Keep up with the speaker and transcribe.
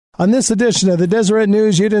On this edition of the Deseret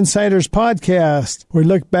News Ute Insiders podcast, we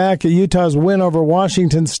look back at Utah's win over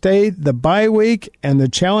Washington State, the bye week, and the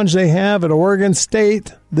challenge they have at Oregon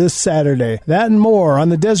State this Saturday. That and more on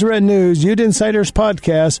the Deseret News Ute Insiders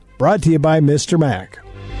podcast, brought to you by Mr. Mac.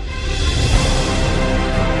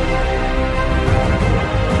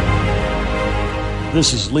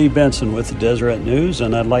 This is Lee Benson with the Deseret News,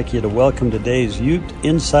 and I'd like you to welcome today's Ute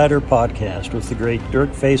Insider podcast with the great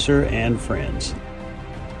Dirk Facer and friends.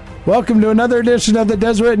 Welcome to another edition of the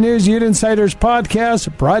Deseret News Ute Insiders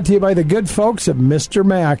podcast, brought to you by the good folks at Mr.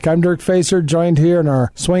 Mac. I'm Dirk Facer, joined here in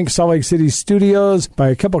our Swank Salt Lake City studios by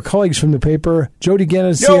a couple of colleagues from the paper, Jody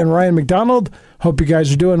Genesee and Ryan McDonald. Hope you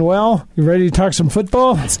guys are doing well. You ready to talk some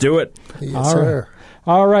football? Let's do it. Yes, sir.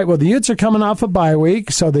 All right, well, the Utes are coming off a bye week,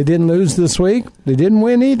 so they didn't lose this week. They didn't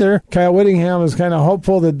win either. Kyle Whittingham was kind of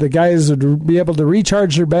hopeful that the guys would be able to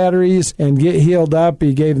recharge their batteries and get healed up.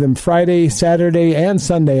 He gave them Friday, Saturday, and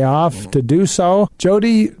Sunday off to do so.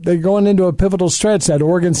 Jody, they're going into a pivotal stretch. That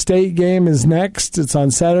Oregon State game is next. It's on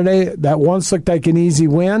Saturday. That once looked like an easy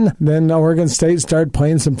win. Then Oregon State started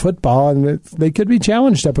playing some football, and they could be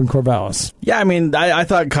challenged up in Corvallis. Yeah, I mean, I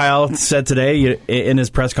thought Kyle said today in his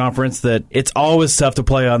press conference that it's always tough to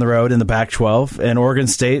play on the road in the Pac-12, and Oregon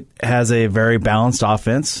State has a very balanced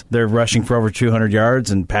offense. They're rushing for over 200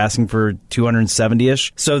 yards and passing for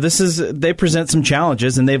 270-ish. So they present some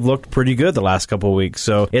challenges, and they've looked pretty good the last couple of weeks.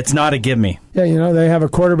 So it's not a gimme. Yeah, you know, they have a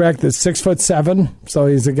quarterback that's 6'7", so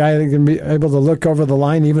he's a guy that can be able to look over the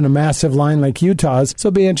line, even a massive line like Utah's. So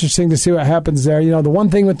it'll be interesting to see what happens there. You know, the one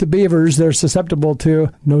thing with the Beavers, they're susceptible to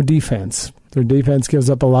no defense. Their defense gives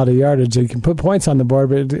up a lot of yardage. They can put points on the board,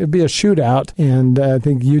 but it'd be a shootout, and I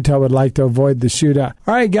think Utah would like to avoid the shootout.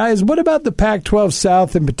 All right, guys, what about the Pac-12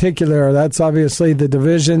 South in particular? That's obviously the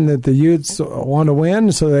division that the Utes want to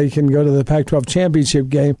win so they can go to the Pac-12 championship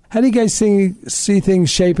game. How do you guys see things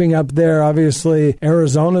shaping up there? Obviously,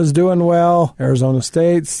 Arizona's doing well. Arizona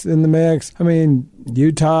State's in the mix. I mean,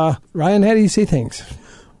 Utah. Ryan, how do you see things?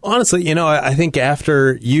 Honestly, you know, I think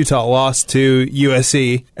after Utah lost to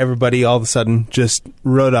USC, everybody all of a sudden just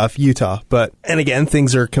wrote off Utah. And again,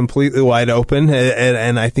 things are completely wide open,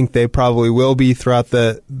 and I think they probably will be throughout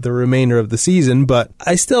the remainder of the season. But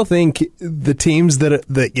I still think the teams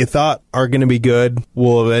that you thought are going to be good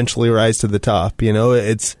will eventually rise to the top. You know,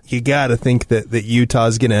 you got to think that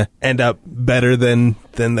Utah's going to end up better than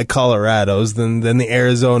the Colorados, than the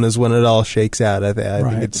Arizonas when it all shakes out. I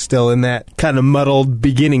think it's still in that kind of muddled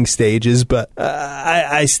beginning stages, but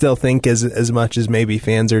I still think as much as maybe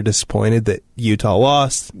fans are disappointed that Utah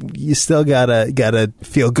lost, you still gotta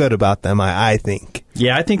feel good about them, I think.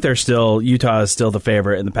 Yeah, I think Utah is still the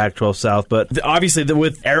favorite in the Pac-12 South, but obviously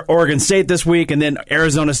with Oregon State this week and then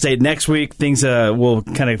Arizona State next week, things will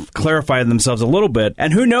kind of clarify themselves a little bit.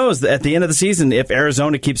 And who knows, at the end of the season, if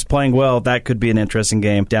Arizona keeps playing well, that could be an interesting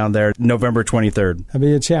game down there November 23rd. That'd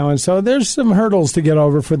be a challenge. So there's some hurdles to get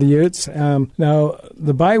over for the Utes. Now,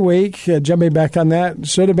 the bye week, jumping back on that,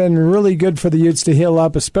 should have been really good for the Utes to heal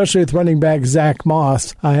up, especially with running back Zach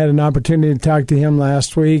Moss. I had an opportunity to talk to him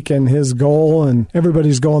last week, and his goal and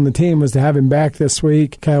everybody's goal on the team was to have him back this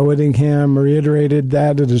week. Kyle Whittingham reiterated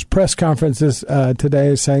that at his press conferences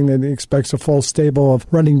today, saying that he expects a full stable of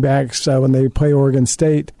running backs when they play Oregon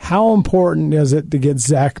State. How important is it to get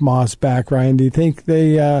Zach Moss back, Ryan? Do you think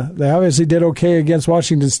they obviously did okay against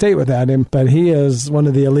Washington State without him, but he is one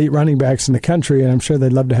of the elite running backs in the country, and I'm sure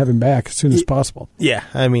they'd love to have him back as soon as possible. Yeah,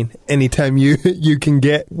 I mean, anytime you can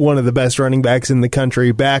get one of the best running backs in the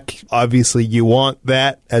country back, obviously you want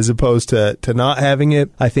that as opposed to not having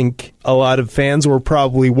it. I think a lot of fans were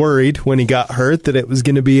probably worried when he got hurt that it was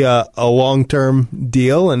going to be a long-term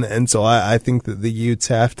deal, and so I think that the Utes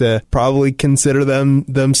have to probably consider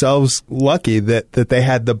themselves lucky that they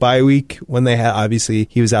had the bye week when they had. Obviously,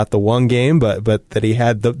 he was out the one game, but that they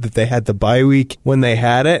had the bye week when they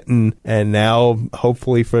had it, and now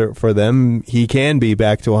hopefully for them he can be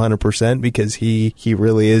back to 100% because he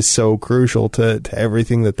really is so crucial to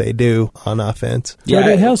everything that they do on offense. Yeah,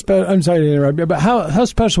 I'm sorry to interrupt you, but how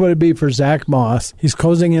special would it be for Zach Moss? He's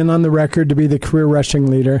closing in on the record to be the career rushing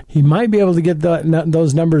leader. He might be able to get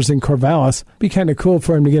those numbers in Corvallis. Be kind of cool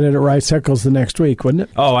for him to get it at Rice Eccles the next week, wouldn't it?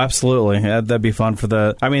 Oh, absolutely. Yeah, that'd be fun for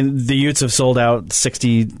the Utes have sold out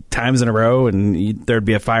 60 times in a row, and there'd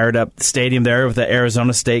be a fired up stadium there with the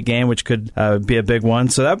Arizona State game, which could be a big one.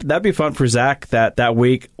 So that'd be fun for Zach that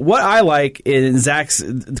week. What I like in Zach's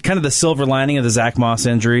kind of the silver lining of the Zach Moss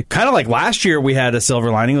injury, kind of like last year we had a silver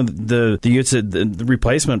lining. The Utes, the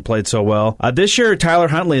replacement played played so well. This year, Tyler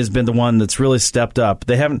Huntley has been the one that's really stepped up.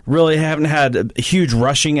 They haven't had huge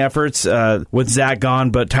rushing efforts with Zach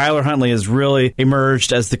gone, but Tyler Huntley has really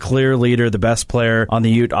emerged as the clear leader, the best player on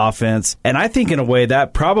the Ute offense. And I think in a way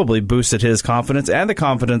that probably boosted his confidence and the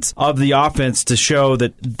confidence of the offense to show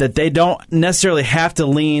that they don't necessarily have to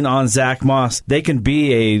lean on Zach Moss. They can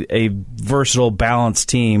be a versatile, balanced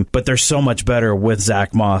team, but they're so much better with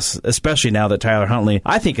Zach Moss, especially now that Tyler Huntley,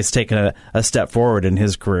 I think, has taken a step forward in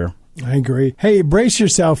his career. I agree. Hey, brace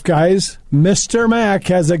yourself, guys. Mr. Mac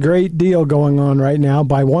has a great deal going on right now.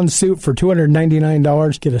 Buy one suit for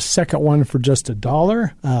 $299. Get a second one for just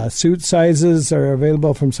 $1. Suit sizes are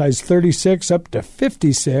available from size 36 up to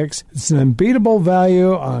 56. It's an unbeatable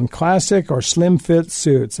value on classic or slim fit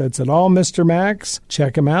suits. That's at all Mr. Max.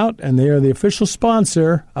 Check them out, and they are the official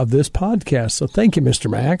sponsor of this podcast. So thank you, Mr.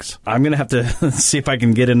 Max. I'm going to have to see if I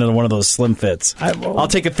can get into one of those slim fits. I'll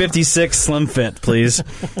take a 56 slim fit, please.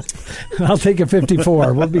 I'll take a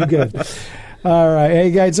 54. We'll be good. All right.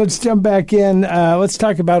 Hey, guys, let's jump back in. Let's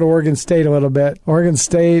talk about Oregon State a little bit. Oregon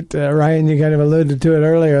State, Ryan, you kind of alluded to it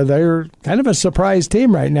earlier. They're kind of a surprise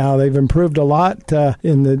team right now. They've improved a lot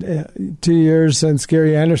in the 2 years since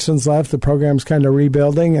Gary Anderson's left. The program's kind of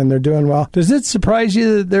rebuilding, and they're doing well. Does it surprise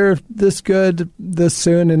you that they're this good this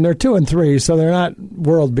soon? And they're 2-3, so they're not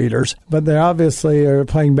world beaters, but they obviously are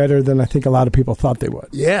playing better than I think a lot of people thought they would.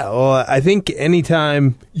 Yeah, well, I think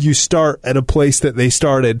anytime you start at a place that they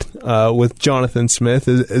started with Jonathan Smith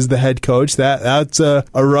as the head coach, that's a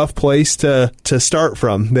rough place to start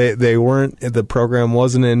from. They weren't, the program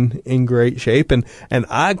wasn't in great shape, and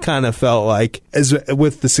I kind of felt like, as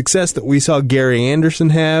with the success that we saw Gary Anderson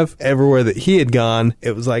have everywhere that he had gone,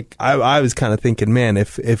 it was like I was kind of thinking, man,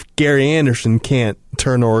 if Gary Anderson can't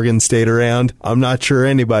turn Oregon State around, I'm not sure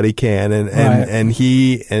anybody can, and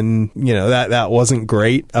that wasn't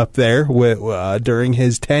great up there with during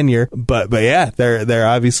his tenure, but yeah, they're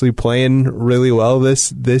obviously playing really well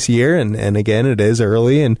this year, and again, it is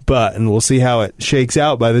early, and we'll see how it shakes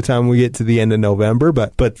out by the time we get to the end of November,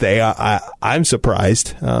 but I'm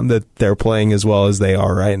surprised that they're playing as well as they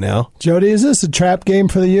are right now. Jody, is this a trap game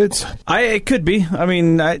for the Utes? It could be. I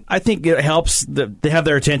mean, I think it helps that they have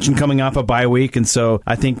their attention coming off a bye week, and so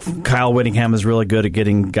I think Kyle Whittingham is really good at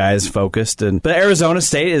getting guys focused. But Arizona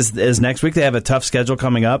State is next week. They have a tough schedule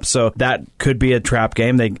coming up, so that could be a trap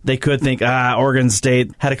game. They could think, Oregon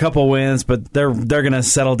State had a couple wins, but they're going to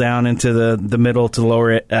settle down into the middle to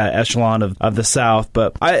lower echelon of the South.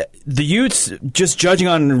 But the Utes, just judging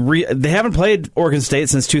on, they haven't played Oregon State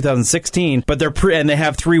since 2016, but and they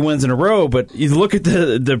have 3 wins in a row. But you look at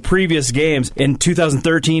the previous games in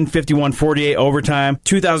 2013, 51-48 overtime.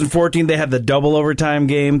 2014, they had the double overtime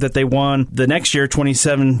game that they won. The next year,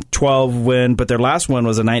 27-12 win, but their last one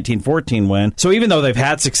was a 19-14 win. So even though they've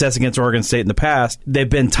had success against Oregon State in the past, they've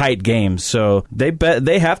been tight games. So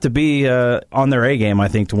they have to be on their A game, I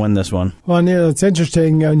think, to win this one. Well, it's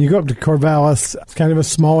interesting. When you go up to Corvallis, it's kind of a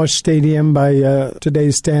smallish stadium by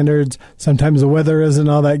today's standards. Sometimes the weather isn't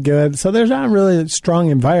all that good. So there's not really a strong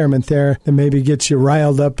environment there that maybe gets you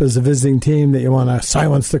riled up as a visiting team, that you want to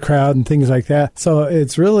silence the crowd and things like that. So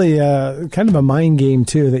it's really kind of a mind game,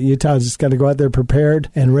 too, that Utah's just got to go out there prepared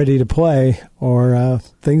and ready to play, or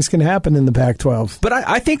things can happen in the Pac-12. But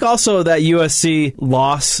I think also that USC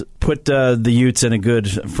loss put the Utes in a good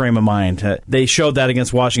frame of mind. They showed that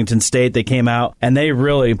against Washington State. They came out and they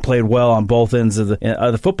really played well on both ends of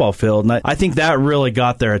the football field, and I think that really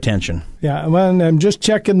got their attention. Yeah, well, I'm just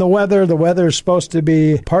checking the weather. The weather is supposed to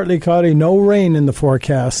be partly cloudy, no rain in the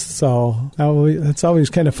forecast. So it's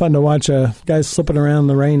always kind of fun to watch guys slipping around in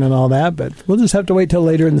the rain and all that. But we'll just have to wait till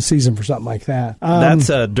later in the season for something like that.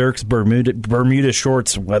 That's Dirk's Bermuda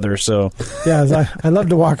shorts weather. So yeah, I love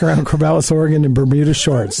to walk around Corvallis, Oregon in Bermuda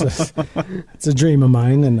shorts. It's a dream of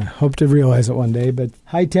mine, and I hope to realize it one day. But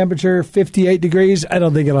high temperature, 58 degrees. I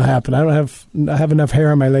don't think it'll happen. I have enough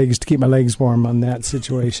hair on my legs to keep my legs warm on that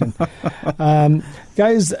situation.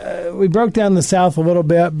 Guys, we broke down the South a little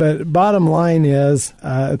bit, but bottom line is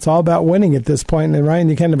it's all about winning at this point. And Ryan,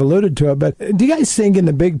 you kind of alluded to it, but do you guys think in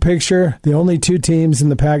the big picture, the only 2 teams in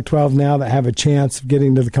the Pac-12 now that have a chance of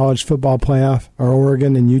getting to the college football playoff are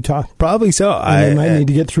Oregon and Utah? Probably so. And they might need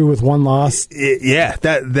to get through with one loss. Yeah,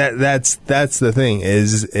 that's the thing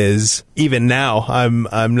is even now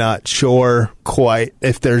I'm not sure quite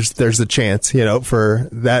if there's a chance, for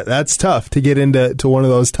that. That's tough to get into one of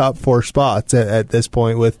those top 4 spots at this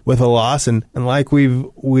point with a loss, and like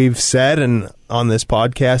we've said, and on this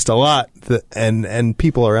podcast a lot, and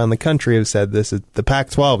people around the country have said this, the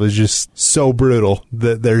Pac-12 is just so brutal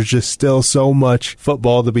that there's just still so much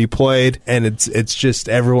football to be played, and it's just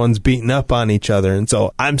everyone's beating up on each other. And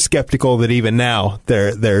so I'm skeptical that even now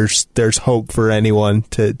there's hope for anyone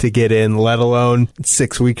to get in, let alone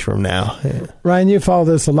 6 weeks from now. Yeah. Ryan, you follow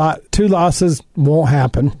this a lot. 2 losses won't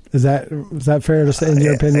happen. Is that fair to say in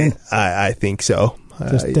your opinion? I think so.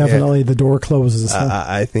 Just definitely the door closes. Huh?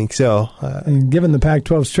 I think so. And given the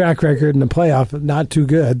Pac-12's track record in the playoff, not too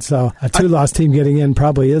good. So a 2-loss team getting in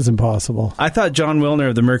probably is impossible. I thought John Wilner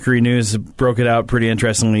of the Mercury News broke it out pretty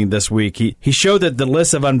interestingly this week. He showed that the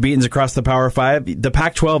list of unbeatens across the Power 5, the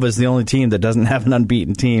Pac-12 is the only team that doesn't have an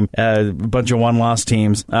unbeaten team, a bunch of one-loss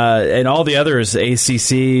teams. And all the others,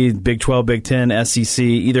 ACC, Big 12, Big 10, SEC,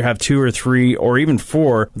 either have 2 or 3 or even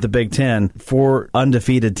 4, the Big 10, 4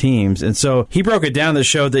 undefeated teams. And so he broke it down that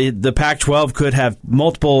showed that the Pac-12 could have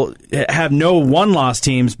no one-loss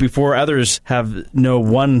teams before others have no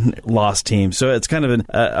one-loss teams. So it's kind of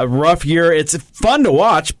a rough year. It's fun to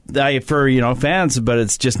watch for fans, but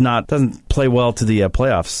it's just doesn't play well to the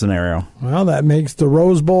playoff scenario. Well, that makes the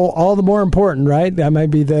Rose Bowl all the more important, right? That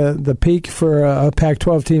might be the peak for a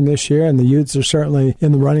Pac-12 team this year, and the Utes are certainly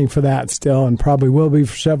in the running for that still, and probably will be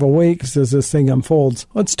for several weeks as this thing unfolds.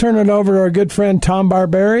 Let's turn it over to our good friend Tom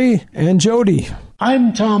Barberi and Jody.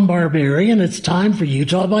 I'm Tom Barberi, and it's time for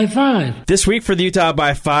Utah by 5. This week for the Utah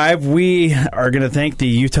by 5, we are going to thank the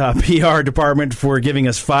Utah PR department for giving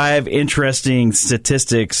us 5 interesting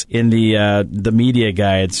statistics in the media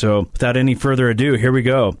guide. So without any further ado, here we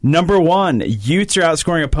go. Number 1, Utes are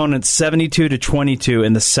outscoring opponents 72-22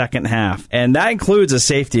 in the second half, and that includes a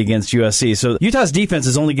safety against USC. So Utah's defense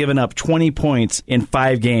has only given up 20 points in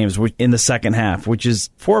 5 games in the second half, which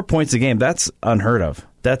is 4 points a game. That's unheard of.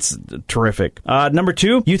 That's terrific. Number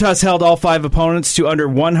 2, Utah's held all 5 opponents to under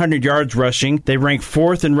 100 yards rushing. They rank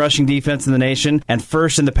 4th in rushing defense in the nation and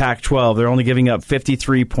 1st in the Pac-12. They're only giving up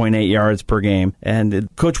 53.8 yards per game. And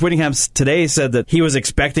Coach Whittingham today said that he was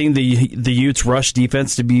expecting the Utes' rush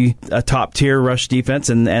defense to be a top-tier rush defense,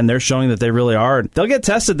 and they're showing that they really are. They'll get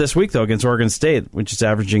tested this week, though, against Oregon State, which is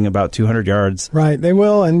averaging about 200 yards. Right, they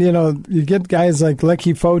will. And, you get guys like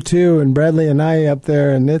Leki Fotu and Bradley and I up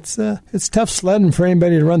there, and it's tough sledding for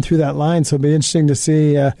anybody to run through that line, so it'll be interesting to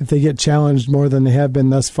see if they get challenged more than they have been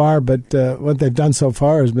thus far, but what they've done so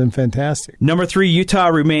far has been fantastic. Number 3, Utah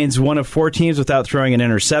remains one of 4 teams without throwing an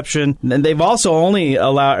interception, and they've also only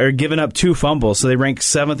given up 2 fumbles, so they rank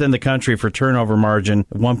 7th in the country for turnover margin,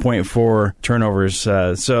 1.4 turnovers.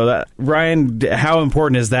 Ryan, how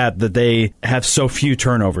important is that they have so few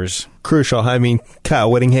turnovers? Crucial. I mean, Kyle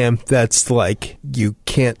Whittingham, that's like, you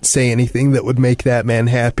can't say anything that would make that man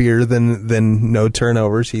happier than no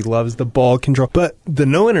turnovers. He loves the ball control. But the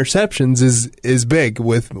no interceptions is big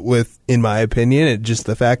with in my opinion, it's just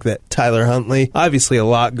the fact that Tyler Huntley, obviously a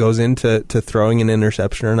lot goes into throwing an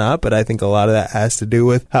interception or not, but I think a lot of that has to do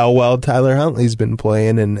with how well Tyler Huntley's been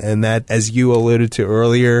playing, and that, as you alluded to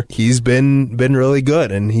earlier, he's been really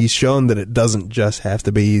good, and he's shown that it doesn't just have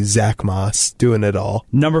to be Zach Moss doing it all.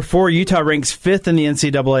 Number 4, Utah ranks 5th in the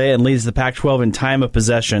NCAA and leads the Pac-12 in time of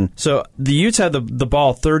possession. So the Utes have the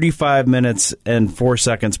ball 35 minutes and 4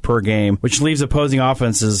 seconds per game, which leaves opposing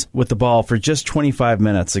offenses with the ball for just 25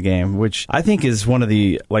 minutes a game, which I think is one of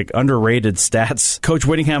the underrated stats. Coach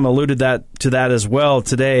Whittingham alluded to that as well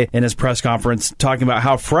today in his press conference, talking about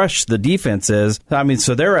how fresh the defense is. I mean,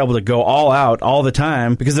 so they're able to go all out all the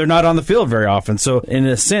time because they're not on the field very often. So in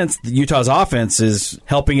a sense, Utah's offense is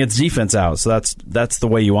helping its defense out. So that's the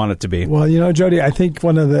way you want it to be. Well, Jody, I think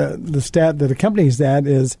one of the stat that accompanies that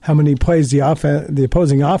is how many plays the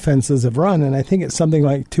opposing offenses have run, and I think it's something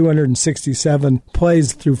like 267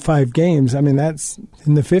 plays through 5 games. I mean, that's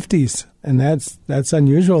in the 50s. And that's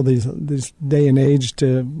unusual this day and age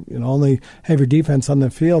to only have your defense on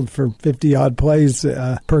the field for 50-odd plays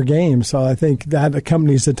per game. So I think that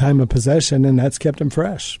accompanies the time of possession, and that's kept them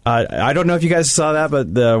fresh. I don't know if you guys saw that,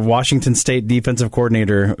 but the Washington State defensive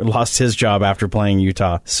coordinator lost his job after playing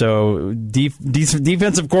Utah. So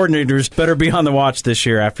defensive coordinators better be on the watch this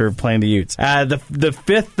year after playing the Utes. The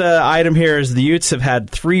fifth item here is the Utes have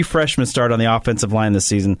had 3 freshmen start on the offensive line this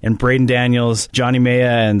season, and Braden Daniels, Johnny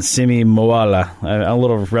Maya, and Simi Moala. I'm a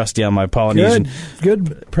little rusty on my Polynesian.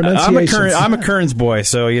 Good pronunciation. I'm a Kearns boy,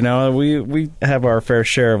 so we have our fair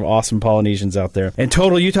share of awesome Polynesians out there. In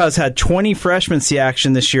total, Utah's had 20 freshmen see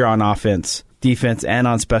action this year on offense. defense and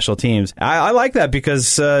on special teams. I like that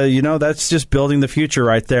because, that's just building the future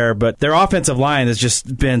right there. But their offensive line has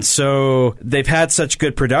just been they've had such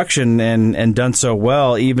good production and done so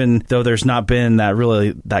well, even though there's not been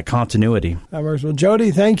that continuity. That works. Well,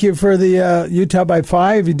 Jody, thank you for the Utah by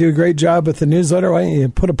 5. You do a great job with the newsletter. Why don't you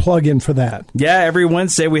put a plug in for that? Yeah, every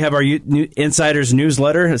Wednesday we have our Insiders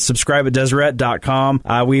newsletter. Subscribe at Deseret.com.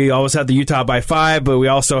 We always have the Utah by 5, but we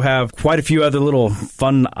also have quite a few other little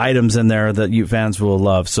fun items in there that Ute fans will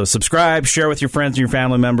love. So subscribe, share with your friends and your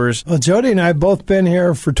family members. Well, Jody and I have both been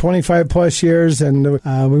here for 25 plus years, and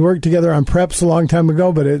we worked together on preps a long time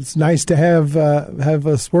ago, but it's nice to have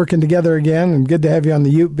us working together again, and good to have you on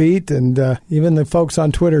the Ute Beat, and even the folks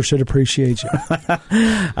on Twitter should appreciate you.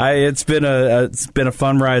 It's been a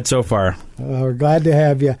fun ride so far. We're glad to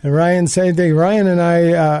have you. And Ryan, same thing. Ryan and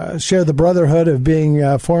I share the brotherhood of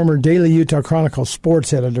being former Daily Utah Chronicle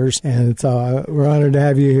sports editors, and we're honored to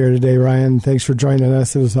have you here today, Ryan. Thanks for joining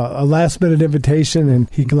us. It was a last-minute invitation, and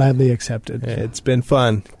he gladly accepted. It's been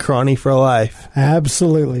fun. Chrony for life.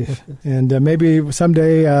 Absolutely. And maybe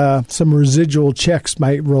someday some residual checks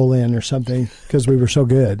might roll in or something because we were so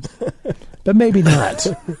good. But maybe not.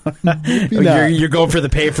 You're going for the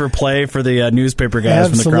pay-for-play for the newspaper guys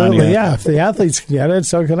Absolutely, from the Chrony. Yeah. If the athletes can get it,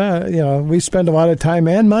 so can I. We spend a lot of time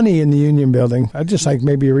and money in the Union Building. I'd just like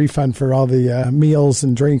maybe a refund for all the meals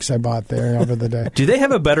and drinks I bought there over the day. Do they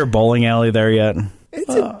have a better bowling alley there yet?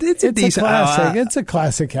 It's a decent classic. It's a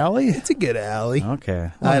classic alley. It's a good alley. Okay.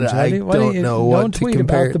 I don't know what to tweet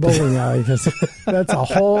compare about the bowling alley because that's a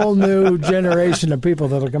whole new generation of people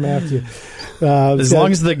that'll come after you. As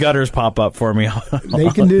long as the gutters pop up for me, they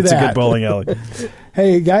can do that. It's a good bowling alley.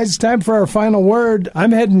 Hey, guys, it's time for our final word.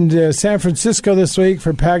 I'm heading to San Francisco this week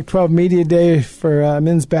for Pac-12 Media Day for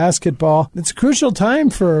men's basketball. It's a crucial time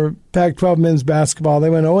for Pac-12 men's basketball. They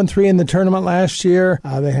went 0-3 in the tournament last year.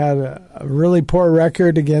 They had a really poor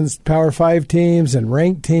record against Power 5 teams and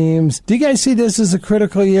ranked teams. Do you guys see this as a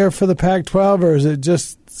critical year for the Pac-12, or is it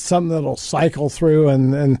just something that'll cycle through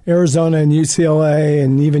and Arizona and UCLA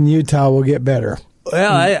and even Utah will get better?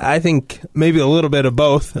 Well, I think maybe a little bit of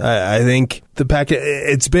both. I think the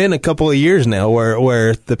it's been a couple of years now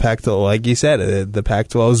where the Pac-12, like you said, the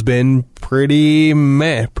Pac-12 has been pretty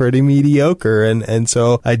mediocre, and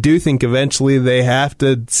so I do think eventually they have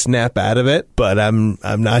to snap out of it, but I'm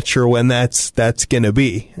not sure when that's going to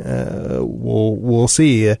be. We'll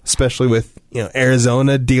see, especially with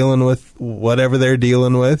Arizona dealing with whatever they're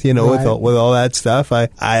dealing with, right. with all that stuff.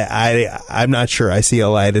 I'm not sure I see a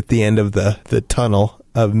light at the end of the tunnel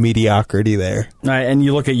of mediocrity there. Right, and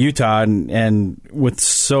you look at Utah, and with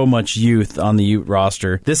so much youth on the Ute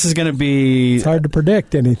roster, this is going to be... It's hard to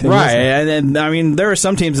predict anything. Right, and I mean, there are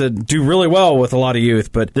some teams that do really well with a lot of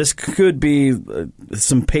youth, but this could be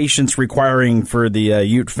some patience requiring for the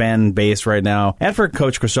Ute fan base right now, and for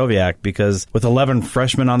Coach Krasowiak, because with 11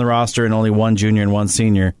 freshmen on the roster and only one junior and one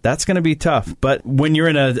senior, that's going to be tough. But when you're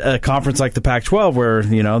in a conference like the Pac-12, where,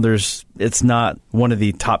 it's not one of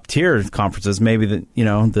the top-tier conferences, maybe that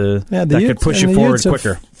could push you forward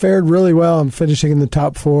quicker. Fared really well in finishing in the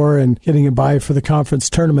top 4 and getting a bye for the conference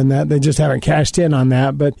tournament. That they just haven't cashed in on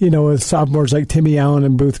that. But with sophomores like Timmy Allen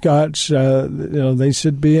and Booth Gotch, they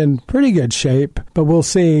should be in pretty good shape. But we'll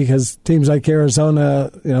see, because teams like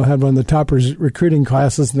Arizona, had one of the top recruiting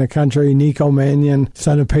classes in the country. Nico Mannion,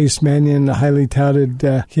 son of Pace Mannion, a highly touted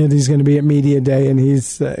kid. He's going to be at Media Day, and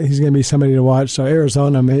he's going to be somebody to watch. So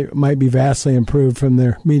Arizona might be vastly improved from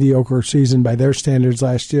their mediocre season by their standards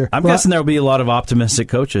last year. I'm guessing there will be a lot of optimistic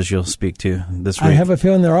coaches you'll speak to this week. I have a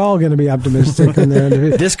feeling they're all going to be optimistic in their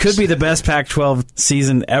interview. This could be the best Pac-12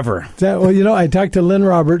 season ever. I talked to Lynn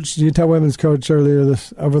Roberts, Utah women's coach, earlier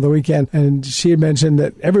over the weekend, and she had mentioned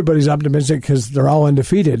that everybody's optimistic because they're all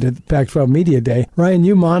undefeated at Pac-12 Media Day. Ryan,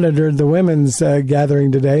 you monitored the women's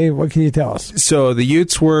gathering today. What can you tell us? So the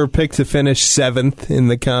Utes were picked to finish 7th in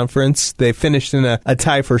the conference. They finished in a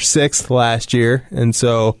tie for 6th last year, and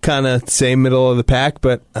so kind of same middle of the pack,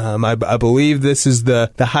 but I believe this is the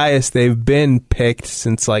highest they've been picked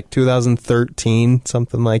since like 2013,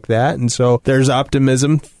 something like that. And so there's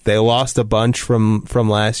optimism. They lost a bunch from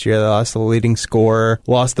last year. They lost the leading scorer,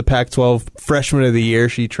 lost the Pac-12 Freshman of the Year.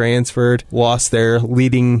 She transferred, lost their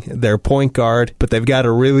point guard, but they've got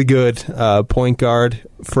a really good point guard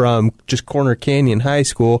from just Corner Canyon High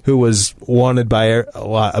School who was wanted by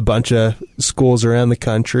a bunch of schools around the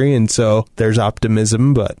country. And so there's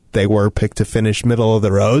optimism, but they were picked to finish middle of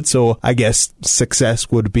the road. So I guess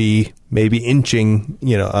success would be maybe inching,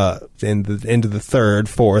 into the 3rd,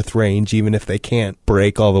 4th range, even if they can't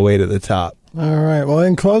break all the way to the top. All right. Well,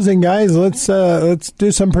 in closing, guys, let's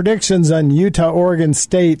do some predictions on Utah-Oregon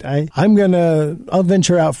State. I'll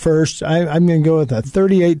venture out first. I'm gonna go with a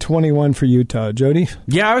 38-21 for Utah. Jody?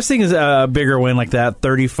 Yeah, I was thinking a bigger win like that,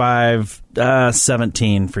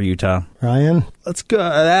 35-17 for Utah. Ryan? Let's go.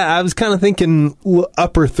 I was kind of thinking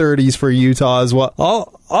upper 30s for Utah as well.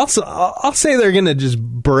 I'll say they're going to just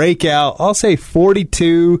break out. I'll say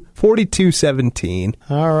 42-17.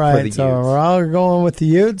 All right. So we're all going with the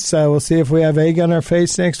Utes. We'll see if we have egg on our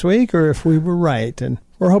face next week or if we were right. And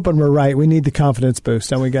we're hoping we're right. We need the confidence boost,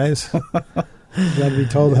 don't we, guys? Glad to be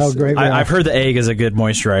told how great we are. I've heard the egg is a good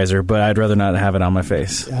moisturizer, but I'd rather not have it on my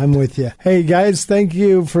face. I'm with you. Hey, guys, thank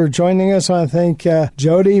you for joining us. I want to thank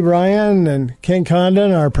Jody, Brian, and Ken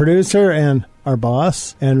Condon, our producer, and our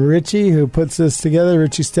boss, and Richie, who puts this together,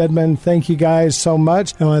 Richie Stedman. Thank you guys so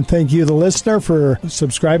much. I want to thank you, the listener, for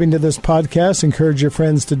subscribing to this podcast. Encourage your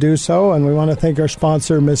friends to do so. And we want to thank our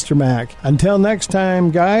sponsor, Mr. Mac. Until next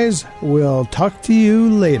time, guys, we'll talk to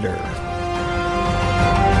you later.